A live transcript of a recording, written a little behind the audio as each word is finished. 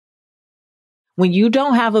When you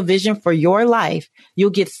don't have a vision for your life, you'll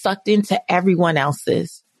get sucked into everyone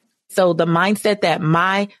else's. So the mindset that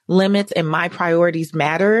my limits and my priorities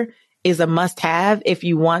matter is a must-have if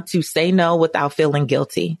you want to say no without feeling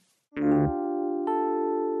guilty.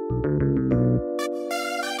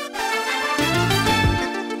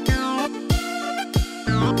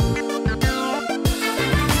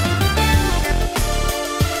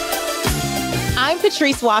 I'm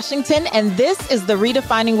Patrice Washington, and this is the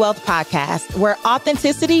Redefining Wealth podcast, where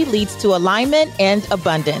authenticity leads to alignment and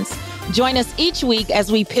abundance. Join us each week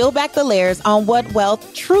as we peel back the layers on what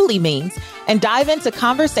wealth truly means and dive into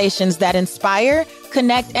conversations that inspire,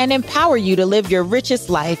 connect, and empower you to live your richest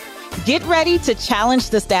life. Get ready to challenge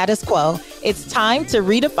the status quo. It's time to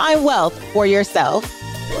redefine wealth for yourself.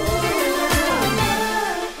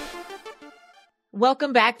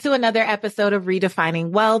 Welcome back to another episode of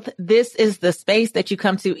Redefining Wealth. This is the space that you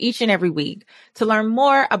come to each and every week to learn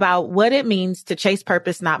more about what it means to chase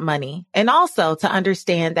purpose, not money. And also to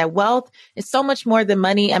understand that wealth is so much more than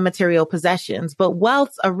money and material possessions. But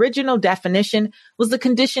wealth's original definition was the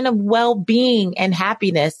condition of well-being and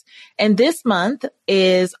happiness. And this month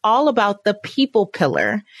is all about the people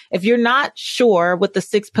pillar. If you're not sure what the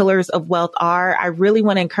 6 pillars of wealth are, I really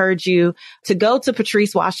want to encourage you to go to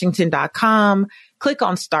patricewashington.com, click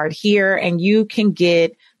on Start Here, and you can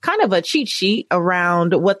get kind of a cheat sheet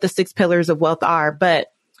around what the 6 pillars of wealth are.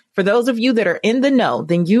 But for those of you that are in the know,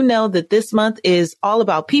 then you know that this month is all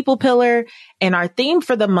about people pillar. And our theme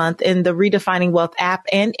for the month in the Redefining Wealth app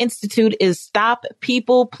and Institute is stop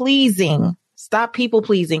people pleasing. Stop people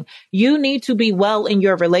pleasing. You need to be well in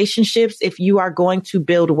your relationships if you are going to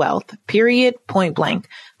build wealth, period, point blank.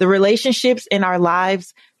 The relationships in our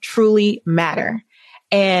lives truly matter.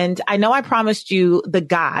 And I know I promised you the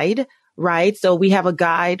guide, right? So we have a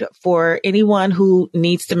guide for anyone who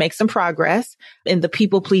needs to make some progress in the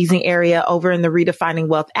people pleasing area over in the Redefining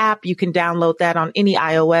Wealth app. You can download that on any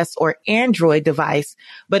iOS or Android device.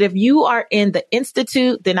 But if you are in the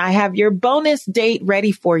Institute, then I have your bonus date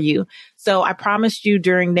ready for you. So I promised you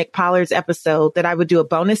during Nick Pollard's episode that I would do a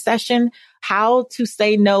bonus session, how to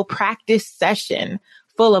say no practice session,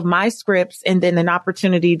 full of my scripts and then an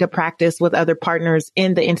opportunity to practice with other partners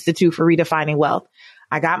in the Institute for Redefining Wealth.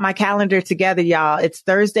 I got my calendar together, y'all. It's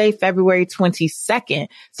Thursday, February 22nd.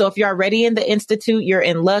 So if you're already in the Institute, you're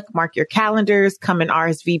in luck. Mark your calendars, come and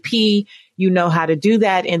RSVP. You know how to do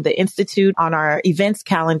that in the Institute on our events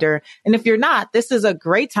calendar. And if you're not, this is a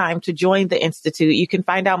great time to join the Institute. You can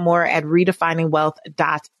find out more at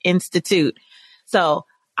redefiningwealth.institute. So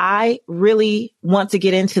I really want to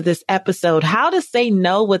get into this episode, how to say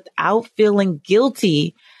no without feeling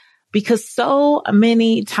guilty, because so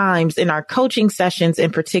many times in our coaching sessions in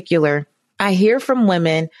particular, I hear from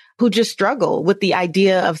women who just struggle with the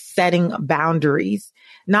idea of setting boundaries,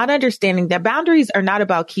 not understanding that boundaries are not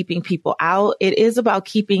about keeping people out. It is about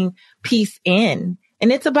keeping peace in,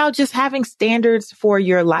 and it's about just having standards for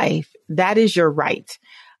your life. That is your right.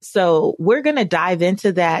 So we're going to dive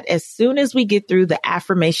into that as soon as we get through the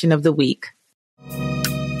affirmation of the week.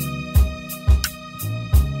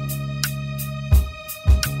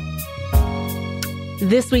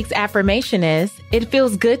 This week's affirmation is, it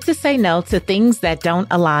feels good to say no to things that don't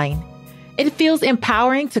align. It feels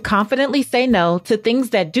empowering to confidently say no to things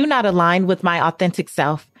that do not align with my authentic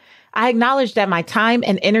self. I acknowledge that my time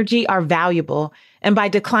and energy are valuable, and by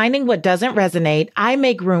declining what doesn't resonate, I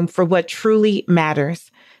make room for what truly matters.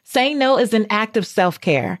 Saying no is an act of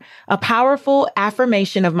self-care, a powerful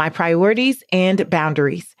affirmation of my priorities and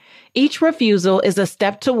boundaries. Each refusal is a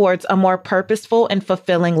step towards a more purposeful and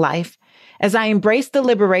fulfilling life. As I embrace the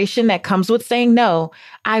liberation that comes with saying no,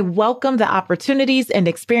 I welcome the opportunities and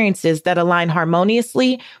experiences that align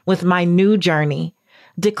harmoniously with my new journey.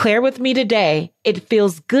 Declare with me today, it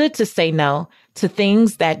feels good to say no to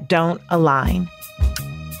things that don't align.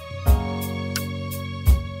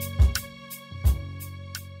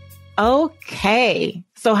 Okay,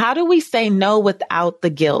 so how do we say no without the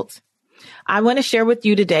guilt? I want to share with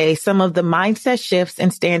you today some of the mindset shifts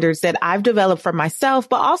and standards that I've developed for myself,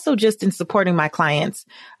 but also just in supporting my clients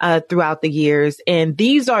throughout the years. And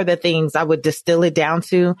these are the things I would distill it down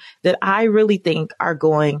to that I really think are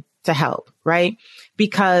going to help, right?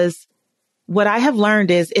 Because what I have learned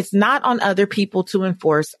is it's not on other people to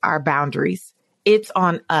enforce our boundaries. It's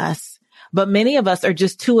on us. But many of us are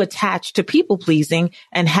just too attached to people pleasing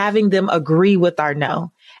and having them agree with our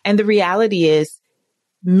no. And the reality is,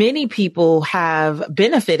 many people have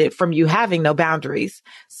benefited from you having no boundaries.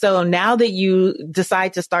 So now that you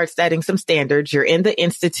decide to start setting some standards, you're in the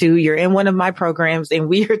Institute, you're in one of my programs, and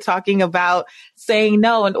we are talking about saying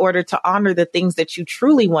no in order to honor the things that you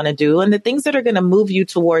truly want to do and the things that are going to move you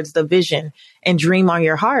towards the vision and dream on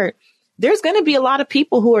your heart. There's going to be a lot of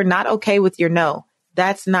people who are not okay with your no.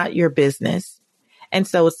 That's not your business. And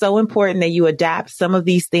so it's so important that you adapt some of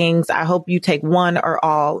these things. I hope you take one or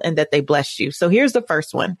all and that they bless you. So here's the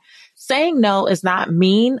first one. Saying no is not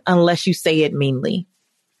mean unless you say it meanly.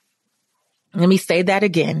 Let me say that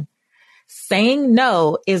again. Saying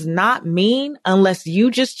no is not mean unless you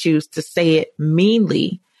just choose to say it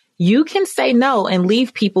meanly. You can say no and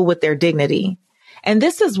leave people with their dignity. And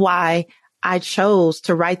this is why I chose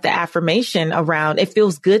to write the affirmation around it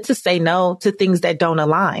feels good to say no to things that don't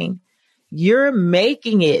align. You're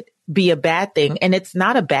making it be a bad thing, and it's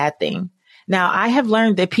not a bad thing. Now, I have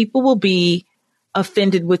learned that people will be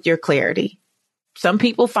offended with your clarity. Some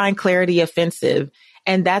people find clarity offensive,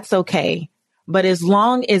 and that's okay. But as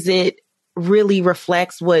long as it really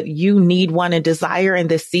reflects what you need, want, and desire in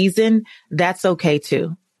this season, that's okay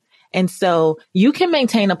too. And so you can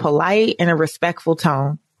maintain a polite and a respectful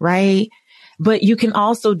tone, right? But you can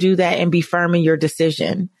also do that and be firm in your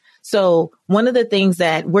decision. So one of the things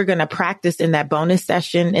that we're going to practice in that bonus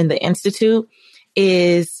session in the Institute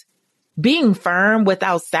is being firm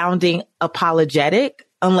without sounding apologetic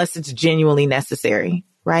unless it's genuinely necessary,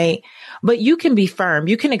 right? But you can be firm.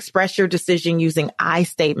 You can express your decision using I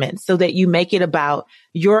statements so that you make it about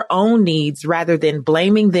your own needs rather than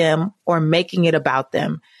blaming them or making it about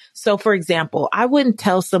them. So for example, I wouldn't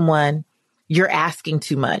tell someone you're asking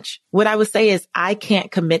too much. What I would say is I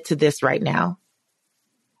can't commit to this right now.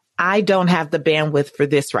 I don't have the bandwidth for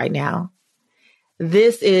this right now.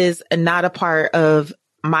 This is not a part of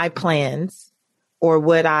my plans or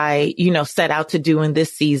what I, set out to do in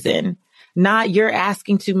this season. Not you're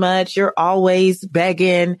asking too much. You're always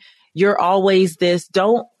begging. You're always this.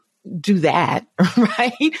 Don't do that,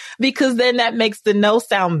 right? Because then that makes the no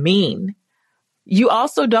sound mean. You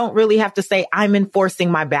also don't really have to say, I'm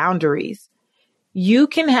enforcing my boundaries. You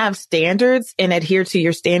can have standards and adhere to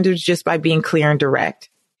your standards just by being clear and direct.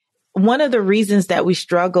 One of the reasons that we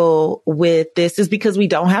struggle with this is because we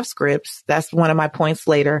don't have scripts. That's one of my points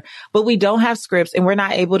later, but we don't have scripts and we're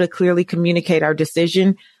not able to clearly communicate our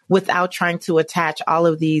decision without trying to attach all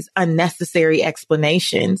of these unnecessary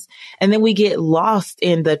explanations. And then we get lost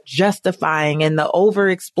in the justifying and the over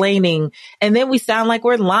explaining. And then we sound like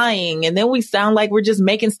we're lying. And then we sound like we're just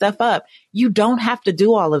making stuff up. You don't have to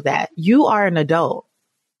do all of that. You are an adult.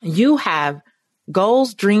 You have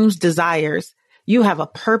goals, dreams, desires. You have a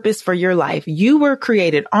purpose for your life. You were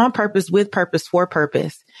created on purpose, with purpose, for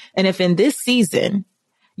purpose. And if in this season,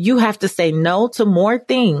 you have to say no to more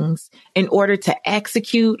things in order to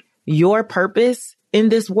execute your purpose in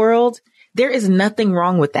this world, there is nothing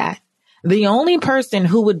wrong with that. The only person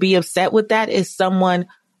who would be upset with that is someone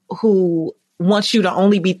who wants you to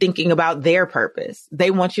only be thinking about their purpose. They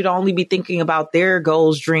want you to only be thinking about their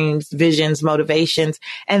goals, dreams, visions, motivations.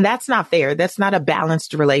 And that's not fair. That's not a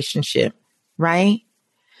balanced relationship. Right?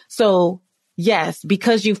 So yes,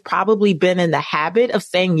 because you've probably been in the habit of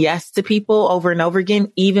saying yes to people over and over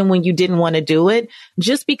again, even when you didn't want to do it,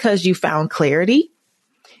 just because you found clarity,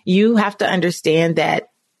 you have to understand that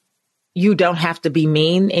you don't have to be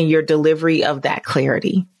mean in your delivery of that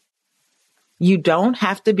clarity. You don't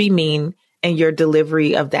have to be mean in your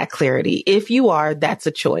delivery of that clarity. If you are, that's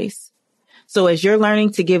a choice. So as you're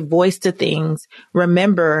learning to give voice to things,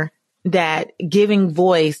 remember that giving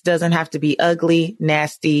voice doesn't have to be ugly,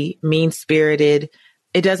 nasty, mean-spirited.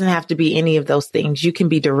 It doesn't have to be any of those things. You can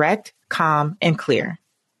be direct, calm, and clear,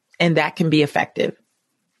 and that can be effective.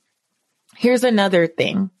 Here's another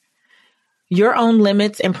thing. Your own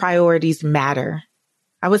limits and priorities matter.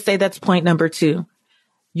 I would say that's point number 2.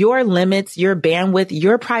 Your limits, your bandwidth,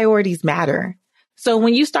 your priorities matter. So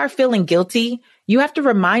when you start feeling guilty, you have to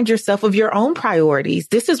remind yourself of your own priorities.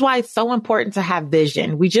 This is why it's so important to have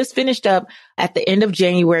vision. We just finished up at the end of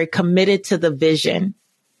January, committed to the vision.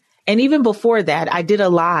 And even before that, I did a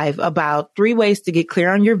live about 3 ways to get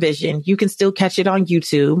clear on your vision. You can still catch it on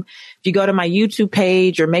YouTube. If you go to my YouTube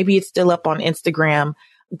page, or maybe it's still up on Instagram,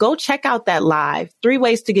 go check out that live. 3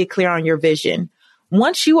 ways to get clear on your vision.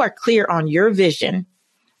 Once you are clear on your vision,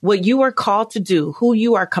 what you are called to do, who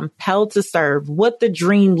you are compelled to serve, what the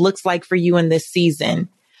dream looks like for you in this season,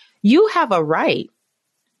 you have a right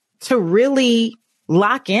to really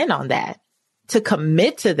lock in on that, to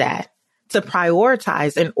commit to that, to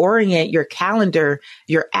prioritize and orient your calendar,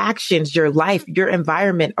 your actions, your life, your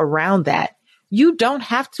environment around that. You don't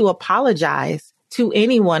have to apologize to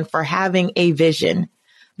anyone for having a vision.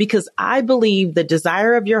 because I believe the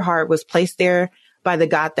desire of your heart was placed there by the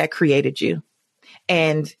God that created you.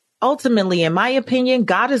 And ultimately, in my opinion,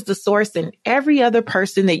 God is the source, and every other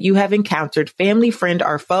person that you have encountered, family, friend,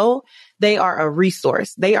 or foe, they are a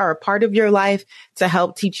resource. They are a part of your life to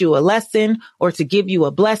help teach you a lesson or to give you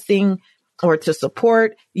a blessing or to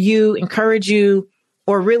support you, encourage you,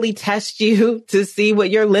 or really test you to see what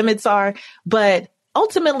your limits are. But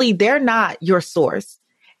ultimately, they're not your source.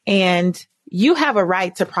 And you have a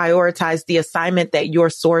right to prioritize the assignment that your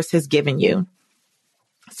source has given you.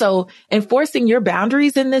 So enforcing your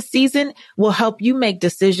boundaries in this season will help you make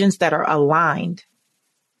decisions that are aligned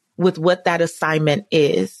with what that assignment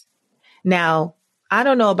is. Now, I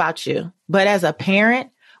don't know about you, but as a parent,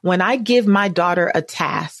 when I give my daughter a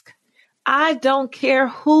task, I don't care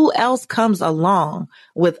who else comes along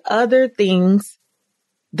with other things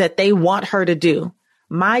that they want her to do.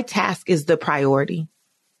 My task is the priority.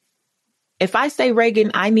 If I say, Reagan,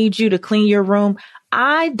 I need you to clean your room,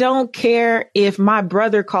 I don't care if my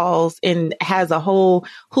brother calls and has a whole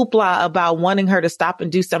hoopla about wanting her to stop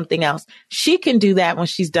and do something else. She can do that when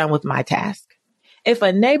she's done with my task. If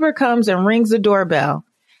a neighbor comes and rings the doorbell,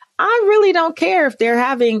 I really don't care if they're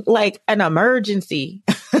having like an emergency.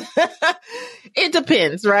 It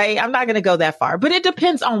depends, right? I'm not going to go that far, but it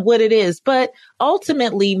depends on what it is. But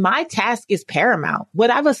ultimately, my task is paramount. What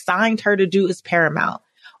I've assigned her to do is paramount.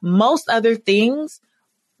 Most other things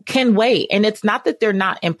can wait. And it's not that they're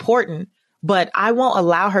not important, but I won't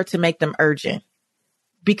allow her to make them urgent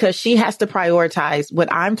because she has to prioritize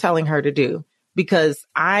what I'm telling her to do because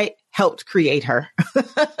I helped create her.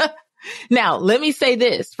 Now, let me say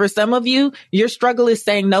this. For some of you, your struggle is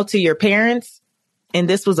saying no to your parents. And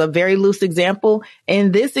this was a very loose example.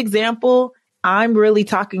 In this example, I'm really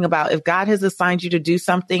talking about if God has assigned you to do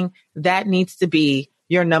something, that needs to be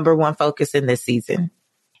your number one focus in this season.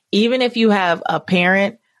 Even if you have a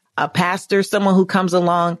parent, a pastor, someone who comes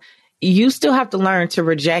along, you still have to learn to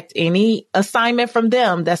reject any assignment from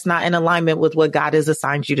them that's not in alignment with what God has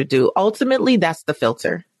assigned you to do. Ultimately, that's the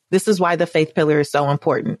filter. This is why the faith pillar is so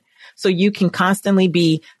important. So you can constantly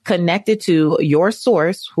be connected to your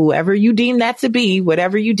source, whoever you deem that to be,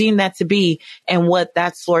 whatever you deem that to be, and what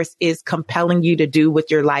that source is compelling you to do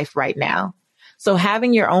with your life right now. So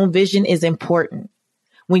having your own vision is important.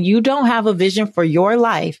 When you don't have a vision for your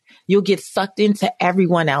life, you'll get sucked into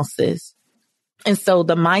everyone else's. And so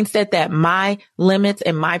the mindset that my limits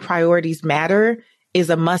and my priorities matter is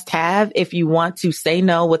a must-have if you want to say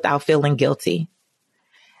no without feeling guilty.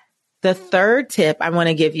 The third tip I want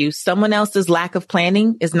to give you, someone else's lack of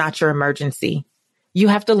planning is not your emergency. You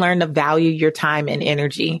have to learn to value your time and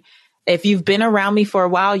energy. If you've been around me for a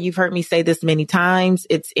while, you've heard me say this many times.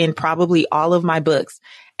 It's in probably all of my books.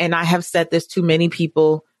 And I have said this to many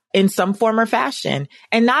people in some form or fashion,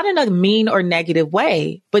 and not in a mean or negative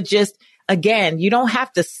way, but just, again, you don't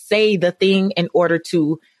have to say the thing in order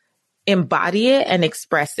to embody it and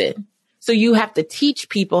express it. So you have to teach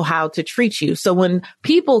people how to treat you. So when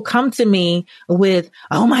people come to me with,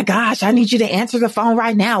 oh my gosh, I need you to answer the phone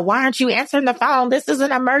right now. Why aren't you answering the phone? This is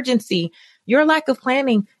an emergency. Your lack of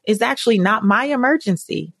planning is actually not my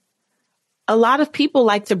emergency. A lot of people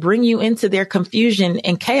like to bring you into their confusion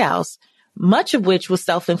and chaos, much of which was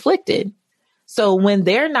self-inflicted. So when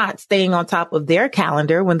they're not staying on top of their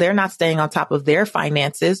calendar, when they're not staying on top of their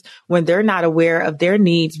finances, when they're not aware of their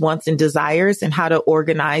needs, wants, and desires and how to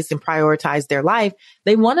organize and prioritize their life,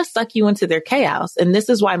 they want to suck you into their chaos. And this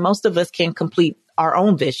is why most of us can't complete our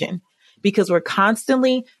own vision, because we're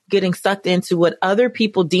constantly getting sucked into what other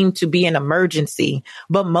people deem to be an emergency.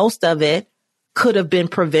 But most of it could have been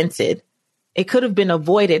prevented. It could have been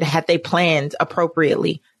avoided had they planned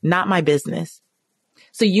appropriately. Not my business.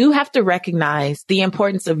 So you have to recognize the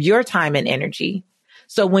importance of your time and energy.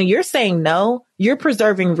 So when you're saying no, you're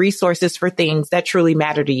preserving resources for things that truly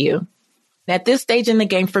matter to you. At this stage in the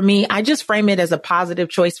game, for me, I just frame it as a positive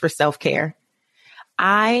choice for self-care.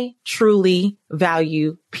 I truly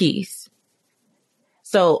value peace.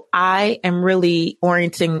 So I am really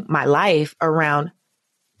orienting my life around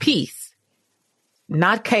peace,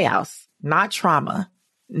 not chaos, not trauma,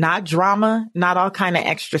 not drama, not all kind of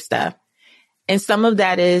extra stuff. And some of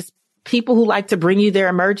that is people who like to bring you their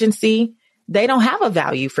emergency. They don't have a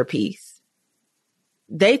value for peace.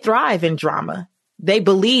 They thrive in drama. They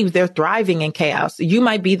believe they're thriving in chaos. You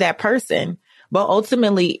might be that person, but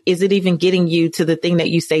ultimately, is it even getting you to the thing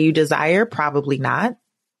that you say you desire? Probably not.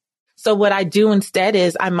 So what I do instead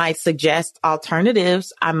is I might suggest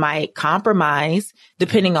alternatives. I might compromise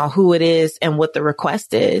depending on who it is and what the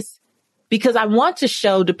request is. Because I want to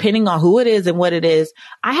show, depending on who it is and what it is,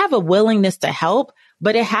 I have a willingness to help,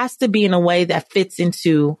 but it has to be in a way that fits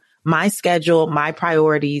into my schedule, my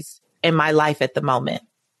priorities, and my life at the moment.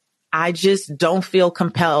 I just don't feel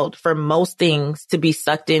compelled for most things to be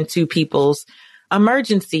sucked into people's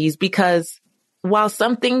emergencies, because while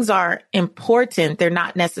some things are important, they're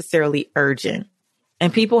not necessarily urgent.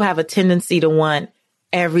 And people have a tendency to want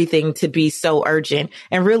everything to be so urgent.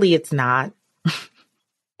 And really, it's not.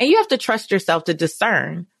 And you have to trust yourself to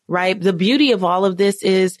discern, right? The beauty of all of this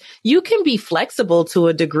is you can be flexible to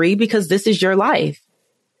a degree because this is your life.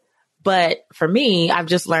 But for me, I've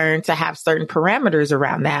just learned to have certain parameters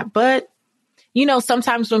around that. But, you know,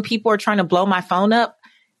 sometimes when people are trying to blow my phone up,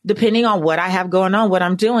 depending on what I have going on, what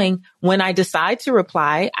I'm doing, when I decide to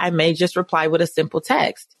reply, I may just reply with a simple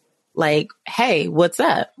text like, hey, what's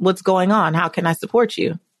up? What's going on? How can I support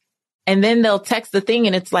you? And then they'll text the thing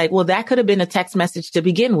and it's like, well, that could have been a text message to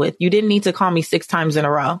begin with. You didn't need to call me 6 times in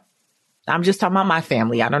a row. I'm just talking about my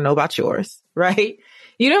family. I don't know about yours, right?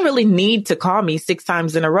 You don't really need to call me 6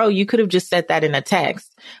 times in a row. You could have just said that in a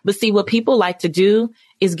text. But see, what people like to do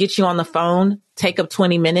is get you on the phone, take up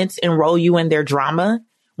 20 minutes, enroll you in their drama.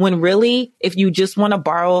 When really, if you just want to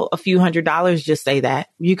borrow a few $100s, just say that.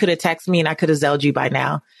 You could have texted me and I could have Zelled you by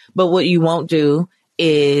now. But what you won't do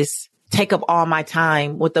is take up all my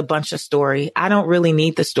time with a bunch of story. I don't really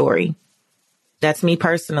need the story. That's me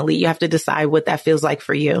personally. You have to decide what that feels like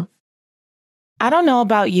for you. I don't know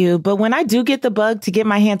about you, but when I do get the bug to get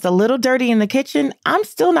my hands a little dirty in the kitchen, I'm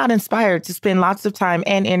still not inspired to spend lots of time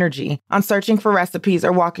and energy on searching for recipes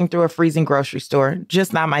or walking through a freezing grocery store.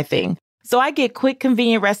 Just not my thing. So I get quick,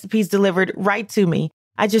 convenient recipes delivered right to me.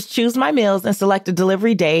 I just choose my meals and select a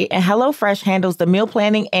delivery day, and HelloFresh handles the meal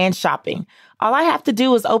planning and shopping. All I have to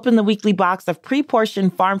do is open the weekly box of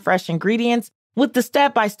pre-portioned farm fresh ingredients with the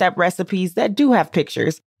step-by-step recipes that do have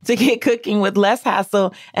pictures to get cooking with less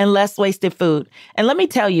hassle and less wasted food. And let me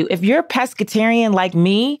tell you, if you're a pescatarian like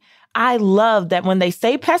me, I love that when they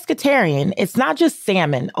say pescatarian, it's not just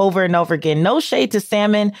salmon over and over again. No shade to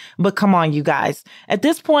salmon, but come on, you guys. At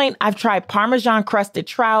this point, I've tried Parmesan crusted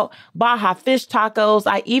trout, Baja fish tacos.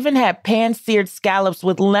 I even had pan-seared scallops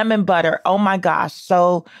with lemon butter. Oh my gosh,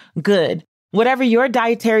 so good. Whatever your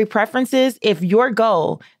dietary preference is, if your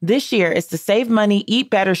goal this year is to save money, eat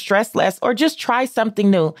better, stress less, or just try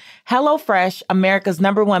something new, HelloFresh, America's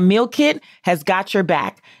 #1 meal kit, has got your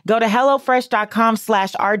back. Go to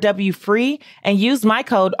HelloFresh.com/RWFree and use my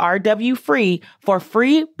code RWFree for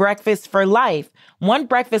free breakfast for life. 1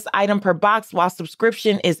 breakfast item per box while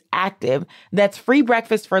subscription is active. That's free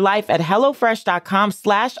breakfast for life at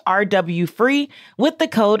HelloFresh.com/RWFree with the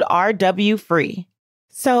code RWFree.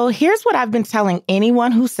 So here's what I've been telling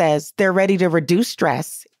anyone who says they're ready to reduce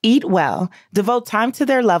stress, eat well, devote time to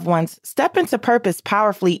their loved ones, step into purpose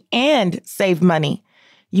powerfully, and save money.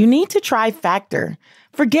 You need to try Factor.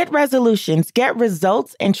 Forget resolutions, get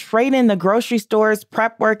results, and trade in the grocery stores,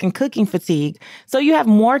 prep work, and cooking fatigue so you have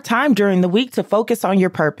more time during the week to focus on your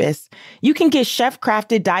purpose. You can get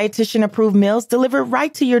chef-crafted, dietitian-approved meals delivered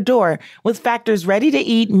right to your door with Factor's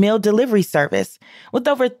ready-to-eat meal delivery service. With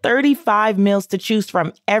over 35 meals to choose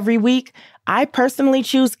from every week, I personally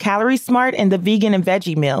choose Calorie Smart and the vegan and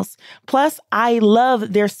veggie meals. Plus, I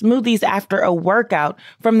love their smoothies after a workout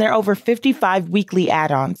from their over 55 weekly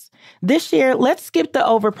add-ons. This year, let's skip the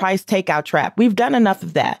overpriced takeout trap. We've done enough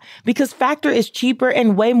of that because Factor is cheaper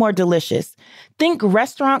and way more delicious. Think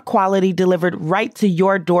restaurant quality delivered right to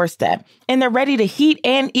your doorstep. And they're ready to heat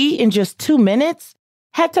and eat in just 2 minutes.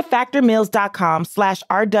 Head to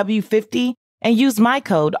factormeals.com/RW50 and use my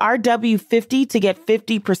code RW50 to get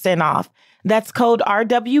 50% off. That's code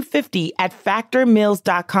RW50 at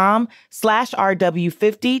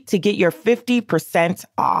factormeals.com/RW50 to get your 50%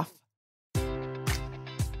 off.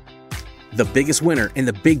 The biggest winner in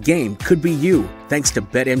the big game could be you, thanks to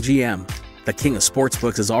BetMGM. The king of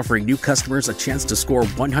sportsbooks is offering new customers a chance to score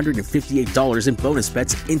 $158 in bonus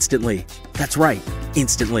bets instantly. That's right,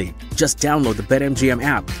 instantly. Just download the BetMGM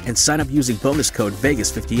app and sign up using bonus code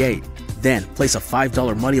Vegas58. Then place a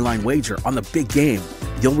 $5 moneyline wager on the big game.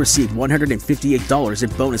 You'll receive $158 in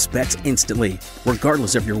bonus bets instantly,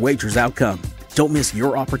 regardless of your wager's outcome. Don't miss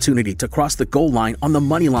your opportunity to cross the goal line on the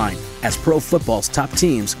money line as pro football's top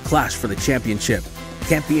teams clash for the championship.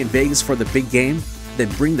 Can't be in Vegas for the big game? Then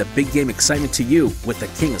bring the big game excitement to you with the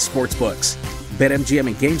king of sportsbooks. BetMGM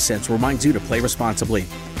and GameSense reminds you to play responsibly.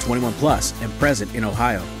 21 plus and present in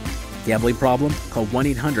Ohio. Gambling problem? Call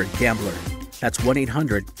 1-800-GAMBLER. That's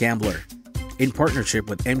 1-800-GAMBLER. In partnership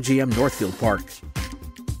with MGM Northfield Park.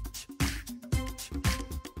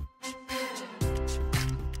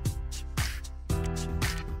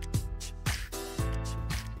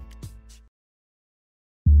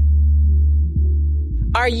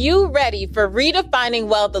 Are you ready for Redefining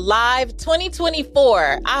Wealth Live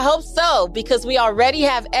 2024? I hope so, because we already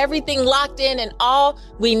have everything locked in and all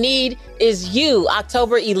we need is you.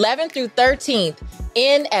 October 11th through 13th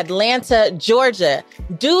in Atlanta, Georgia.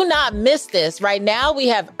 Do not miss this. Right now, we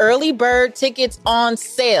have early bird tickets on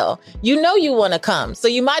sale. You know you want to come, so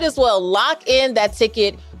you might as well lock in that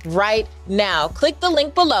ticket right now. Click the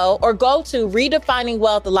link below or go to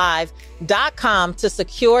redefiningwealthlive.com to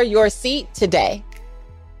secure your seat today.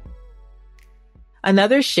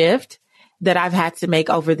 Another shift that I've had to make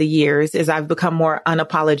over the years as I've become more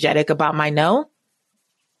unapologetic about my no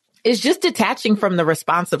is just detaching from the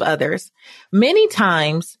response of others. Many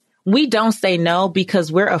times we don't say no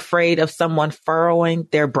because we're afraid of someone furrowing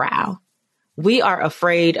their brow. We are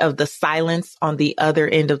afraid of the silence on the other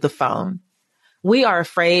end of the phone. We are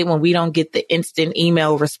afraid when we don't get the instant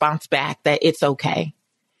email response back that it's okay.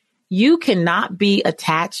 You cannot be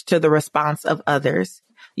attached to the response of others.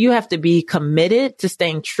 You have to be committed to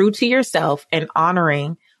staying true to yourself and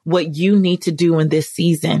honoring what you need to do in this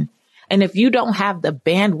season. And if you don't have the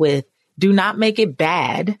bandwidth, do not make it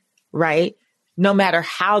bad, right? No matter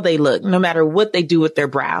how they look, no matter what they do with their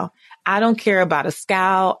brow. I don't care about a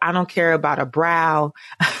scowl. I don't care about a brow.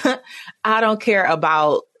 I don't care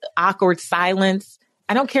about awkward silence.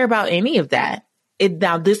 I don't care about any of that.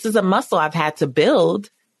 Now, this is a muscle I've had to build.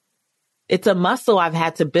 It's a muscle I've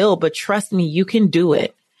had to build, but trust me, you can do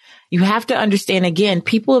it. You have to understand, again,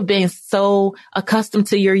 people have been so accustomed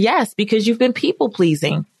to your yes because you've been people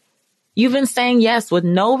pleasing. You've been saying yes with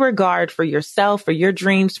no regard for yourself, for your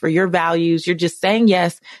dreams, for your values. You're just saying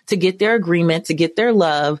yes to get their agreement, to get their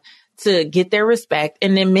love, to get their respect.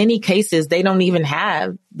 And in many cases, they don't even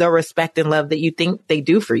have the respect and love that you think they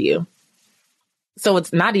do for you. So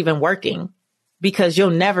it's not even working because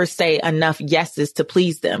you'll never say enough yeses to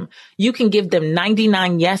please them. You can give them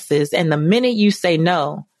 99 yeses, and the minute you say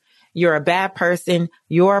no, you're a bad person,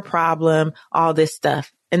 you're a problem, all this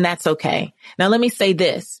stuff. And that's okay. Now, let me say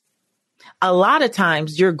this. A lot of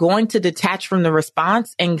times you're going to detach from the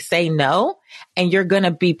response and say no, and you're going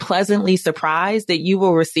to be pleasantly surprised that you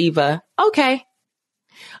will receive a okay.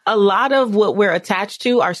 A lot of what we're attached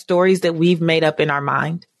to are stories that we've made up in our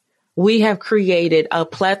mind. We have created a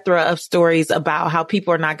plethora of stories about how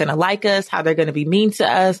people are not going to like us, how they're going to be mean to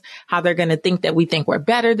us, how they're going to think that we think we're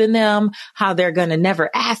better than them, how they're going to never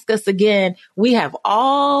ask us again. We have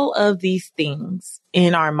all of these things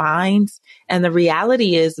in our minds. And the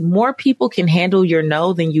reality is more people can handle your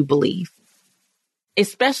no than you believe,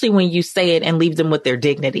 especially when you say it and leave them with their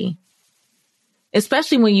dignity,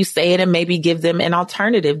 especially when you say it and maybe give them an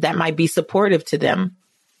alternative that might be supportive to them.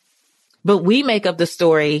 But we make up the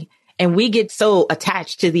story. And we get so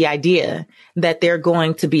attached to the idea that they're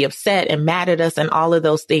going to be upset and mad at us and all of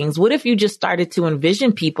those things. What if you just started to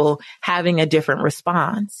envision people having a different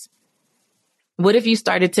response? What if you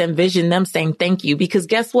started to envision them saying thank you? Because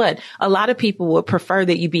guess what? A lot of people would prefer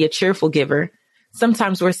that you be a cheerful giver.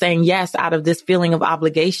 Sometimes we're saying yes out of this feeling of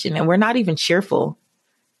obligation, and we're not even cheerful.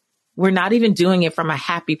 We're not even doing it from a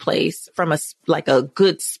happy place, from a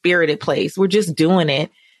good spirited place. We're just doing it.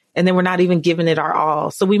 And then we're not even giving it our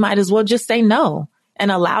all. So we might as well just say no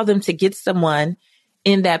and allow them to get someone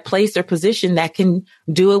in that place or position that can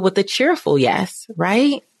do it with a cheerful yes,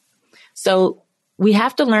 right? So we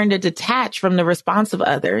have to learn to detach from the response of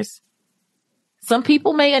others. Some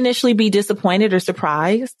people may initially be disappointed or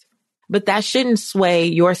surprised, but that shouldn't sway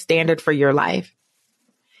your standard for your life.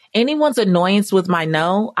 Anyone's annoyance with my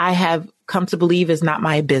no, I have come to believe is not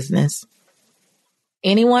my business.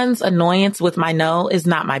 Anyone's annoyance with my no is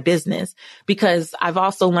not my business, because I've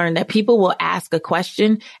also learned that people will ask a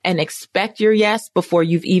question and expect your yes before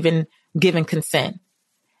you've even given consent.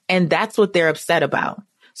 And that's what they're upset about.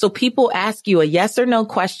 So people ask you a yes or no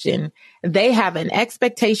question. They have an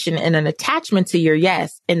expectation and an attachment to your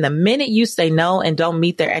yes. And the minute you say no and don't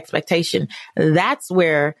meet their expectation, that's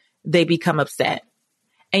where they become upset.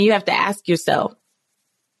 And you have to ask yourself,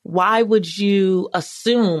 why would you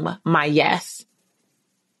assume my yes?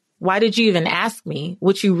 Why did you even ask me?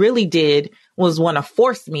 What you really did was want to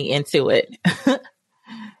force me into it,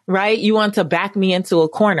 right? You want to back me into a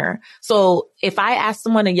corner. So if I ask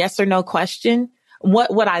someone a yes or no question,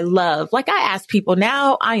 what I love, like I ask people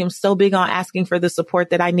now, I am so big on asking for the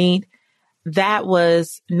support that I need. That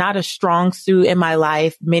was not a strong suit in my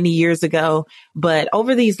life many years ago, but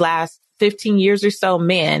over these last 15 years or so,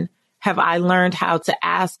 man, have I learned how to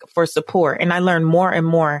ask for support. And I learn more and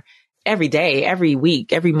more every day, every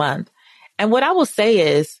week, every month. And what I will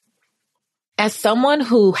say is, as someone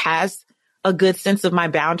who has a good sense of my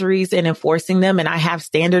boundaries and enforcing them, and I have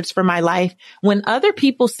standards for my life, when other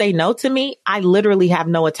people say no to me, I literally have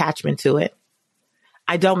no attachment to it.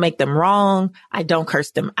 I don't make them wrong. I don't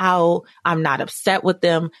curse them out. I'm not upset with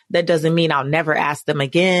them. That doesn't mean I'll never ask them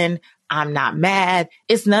again. I'm not mad.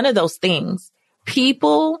 It's none of those things.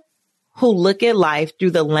 People who look at life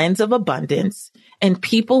through the lens of abundance and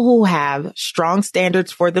people who have strong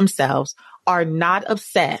standards for themselves are not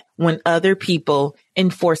upset when other people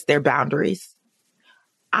enforce their boundaries.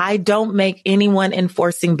 I don't make anyone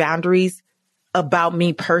enforcing boundaries about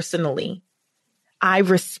me personally. I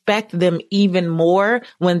respect them even more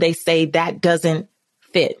when they say that doesn't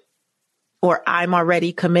fit, or I'm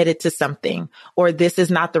already committed to something, or this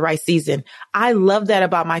is not the right season. I love that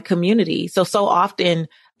about my community. So often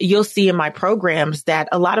you'll see in my programs that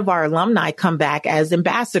a lot of our alumni come back as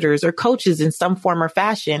ambassadors or coaches in some form or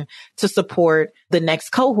fashion to support the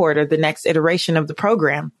next cohort or the next iteration of the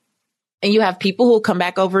program. And you have people who come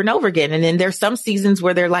back over and over again. And then there's some seasons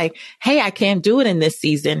where they're like, hey, I can't do it in this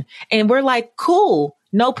season. And we're like, cool,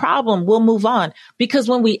 no problem. We'll move on. Because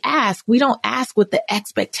when we ask, we don't ask with the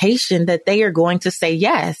expectation that they are going to say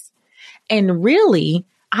yes. And really,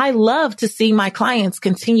 I love to see my clients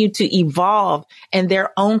continue to evolve and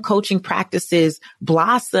their own coaching practices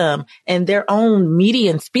blossom and their own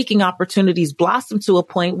media and speaking opportunities blossom to a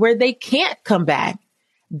point where they can't come back.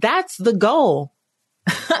 That's the goal.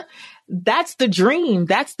 That's the dream.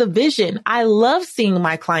 That's the vision. I love seeing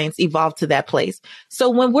my clients evolve to that place. So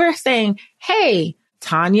when we're saying, hey,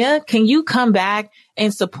 Tanya, can you come back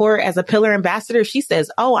and support as a pillar ambassador? She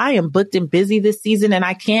says, oh, I am booked and busy this season and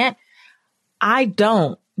I can't. I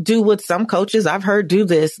don't do what some coaches I've heard do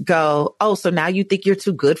this go, oh, so now you think you're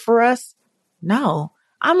too good for us? No,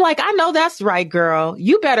 I'm like, I know that's right, girl.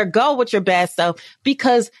 You better go with your best self,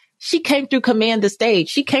 because she came through Command the Stage.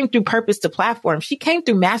 She came through Purpose to Platform. She came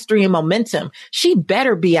through Mastery and Momentum. She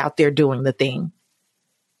better be out there doing the thing.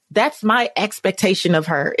 That's my expectation of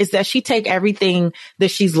her, is that she take everything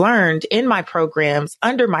that she's learned in my programs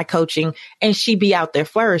under my coaching and she be out there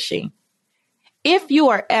flourishing. If you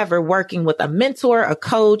are ever working with a mentor, a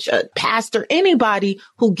coach, a pastor, anybody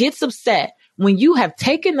who gets upset when you have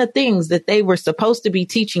taken the things that they were supposed to be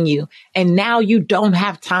teaching you and now you don't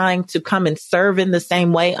have time to come and serve in the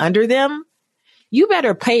same way under them, you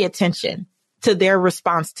better pay attention to their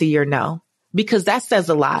response to your no, because that says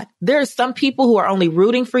a lot. There are some people who are only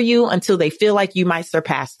rooting for you until they feel like you might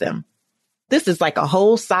surpass them. This is like a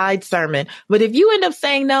whole side sermon. But if you end up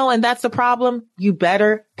saying no and that's a problem, you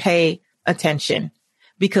better pay attention,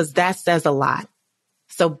 because that says a lot.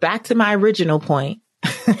 So back to my original point.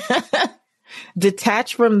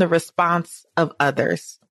 Detach from the response of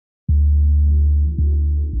others.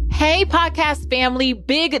 Hey, podcast family,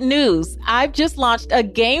 big news. I've just launched a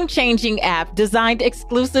game-changing app designed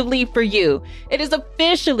exclusively for you. It is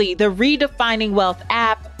officially the Redefining Wealth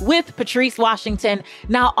app with Patrice Washington.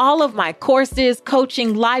 Now, all of my courses,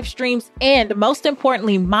 coaching, live streams, and most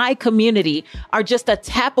importantly, my community are just a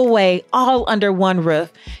tap away, all under one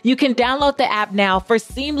roof. You can download the app now for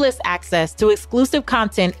seamless access to exclusive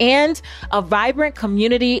content and a vibrant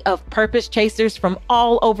community of purpose chasers from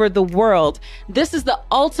all over the world. This is the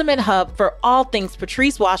ultimate hub for all things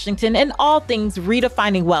Patrice Washington and all things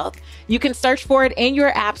redefining wealth. You can search for it in your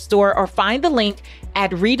app store or find the link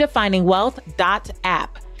at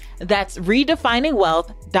redefiningwealth.app. That's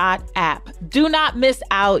redefiningwealth.app. Do not miss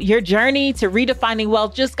out. Your journey to redefining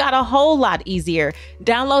wealth just got a whole lot easier.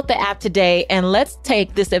 Download the app today and let's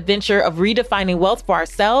take this adventure of redefining wealth for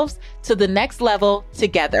ourselves to the next level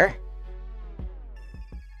together.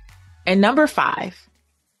 And number 5,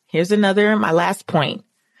 here's my last point.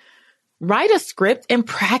 Write a script and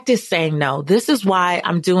practice saying no. This is why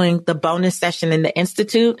I'm doing the bonus session in the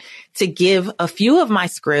Institute, to give a few of my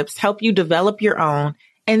scripts, help you develop your own,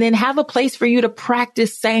 and then have a place for you to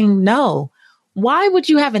practice saying no. Why would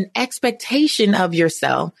you have an expectation of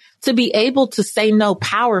yourself to be able to say no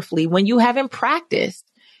powerfully when you haven't practiced?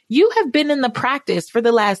 You have been in the practice for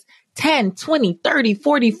the last 10, 20, 30,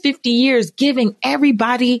 40, 50 years, giving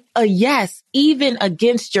everybody a yes, even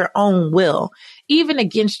against your own will, even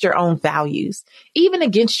against your own values, even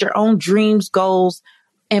against your own dreams, goals,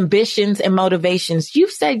 ambitions, and motivations.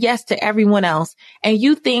 You've said yes to everyone else, and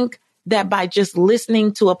you think that by just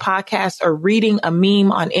listening to a podcast or reading a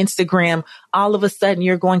meme on Instagram, all of a sudden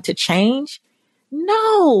you're going to change?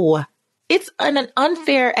 No, it's an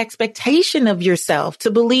unfair expectation of yourself to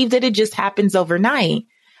believe that it just happens overnight.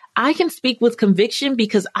 I can speak with conviction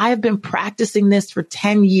because I've been practicing this for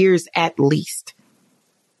 10 years at least.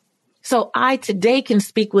 So I today can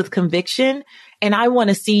speak with conviction, and I want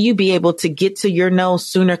to see you be able to get to your no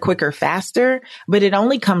sooner, quicker, faster, but it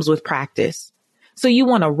only comes with practice. So you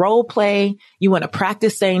want to role play. You want to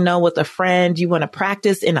practice saying no with a friend. You want to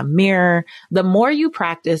practice in a mirror. The more you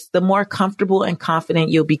practice, the more comfortable and confident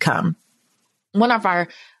you'll become. One of our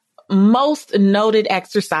most noted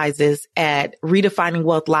exercises at Redefining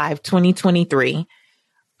Wealth Live 2023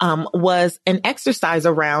 was an exercise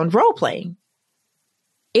around role playing.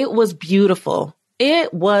 It was beautiful.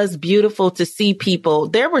 It was beautiful to see people.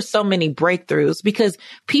 There were so many breakthroughs because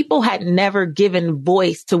people had never given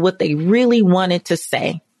voice to what they really wanted to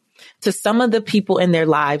say to some of the people in their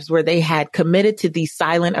lives where they had committed to these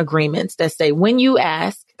silent agreements that say, when you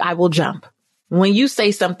ask, I will jump. When you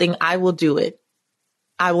say something, I will do it.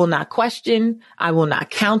 I will not question. I will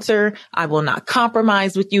not counter. I will not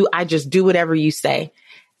compromise with you. I just do whatever you say.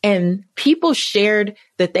 And people shared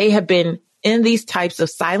that they have been in these types of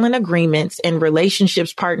silent agreements in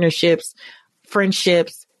relationships, partnerships,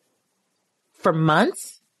 friendships for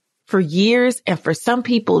months, for years, and for some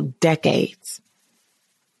people, decades,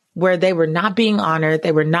 where they were not being honored.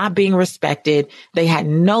 They were not being respected. They had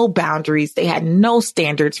no boundaries. They had no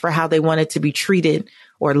standards for how they wanted to be treated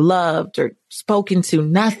or loved or spoken to,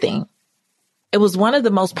 nothing. It was one of the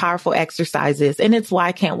most powerful exercises. And it's why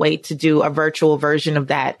I can't wait to do a virtual version of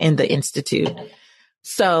that in the Institute.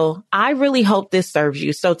 So I really hope this serves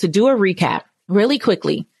you. So to do a recap really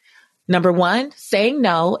quickly, number one, saying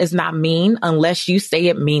no is not mean unless you say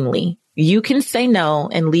it meanly. You can say no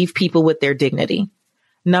and leave people with their dignity.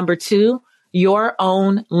 Number two, your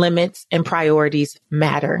own limits and priorities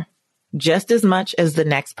matter just as much as the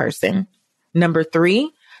next person. Number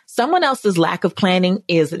three, someone else's lack of planning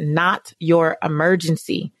is not your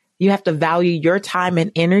emergency. You have to value your time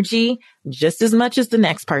and energy just as much as the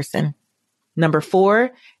next person. Number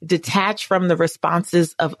four, detach from the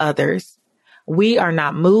responses of others. We are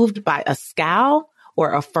not moved by a scowl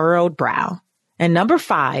or a furrowed brow. And number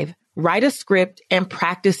five, write a script and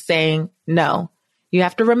practice saying no. You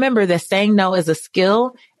have to remember that saying no is a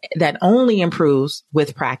skill that only improves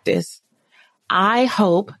with practice. I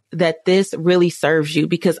hope that this really serves you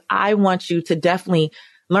because I want you to definitely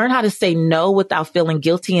learn how to say no without feeling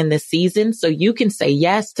guilty in this season so you can say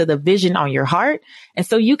yes to the vision on your heart. And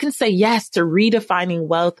so you can say yes to redefining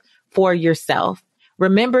wealth for yourself.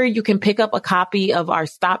 Remember, you can pick up a copy of our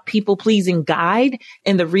Stop People Pleasing guide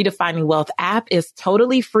in the Redefining Wealth app. It's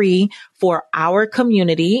totally free for our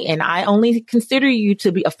community. And I only consider you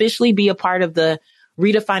to be officially be a part of the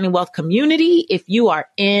Redefining Wealth community if you are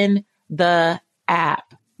in the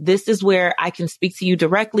app. This is where I can speak to you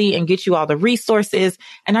directly and get you all the resources.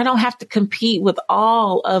 And I don't have to compete with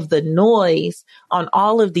all of the noise on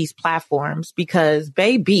all of these platforms because,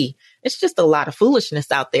 baby, it's just a lot of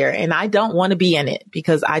foolishness out there. And I don't want to be in it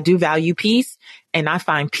because I do value peace. And I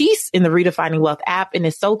find peace in the Redefining Wealth app. And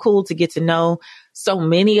it's so cool to get to know so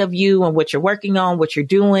many of you and what you're working on, what you're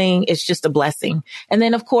doing. It's just a blessing. And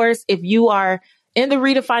then, of course, if you are in the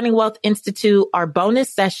Redefining Wealth Institute, our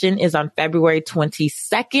bonus session is on February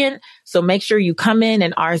 22nd. So make sure you come in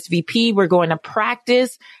and RSVP. We're going to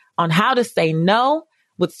practice on how to say no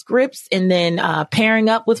with scripts and then pairing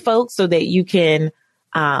up with folks so that you can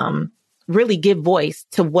really give voice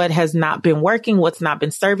to what has not been working, what's not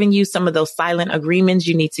been serving you, some of those silent agreements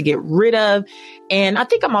you need to get rid of. And I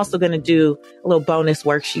think I'm also going to do a little bonus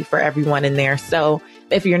worksheet for everyone in there. So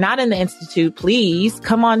if you're not in the Institute, please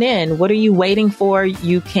come on in. What are you waiting for?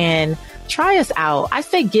 You can try us out. I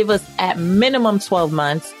say give us at minimum 12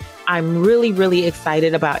 months. I'm really, really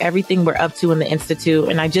excited about everything we're up to in the Institute.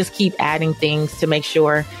 And I just keep adding things to make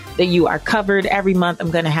sure that you are covered. Every month,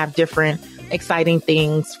 I'm going to have different exciting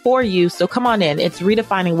things for you. So come on in. It's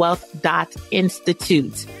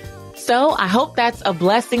redefiningwealth.institute. So I hope that's a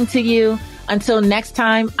blessing to you. Until next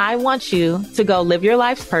time, I want you to go live your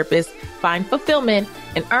life's purpose, find fulfillment,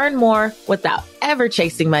 and earn more without ever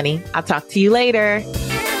chasing money. I'll talk to you later.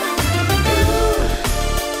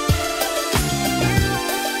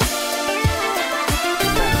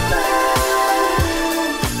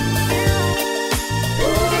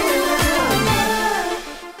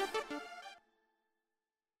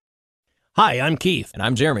 Hi, I'm Keith. And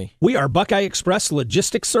I'm Jeremy. We are Buckeye Express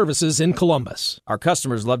Logistics Services in Columbus. Our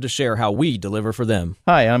customers love to share how we deliver for them.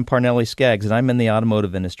 Hi, I'm Parnelli Skaggs, and I'm in the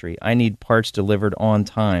automotive industry. I need parts delivered on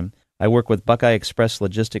time. I work with Buckeye Express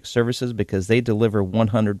Logistics Services because they deliver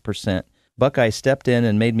 100%. Buckeye stepped in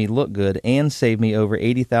and made me look good and saved me over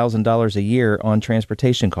 $80,000 a year on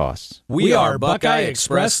transportation costs. We are Buckeye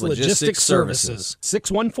Express Logistics Services.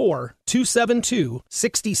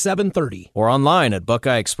 614-272-6730. Or online at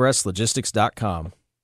buckeyeexpresslogistics.com.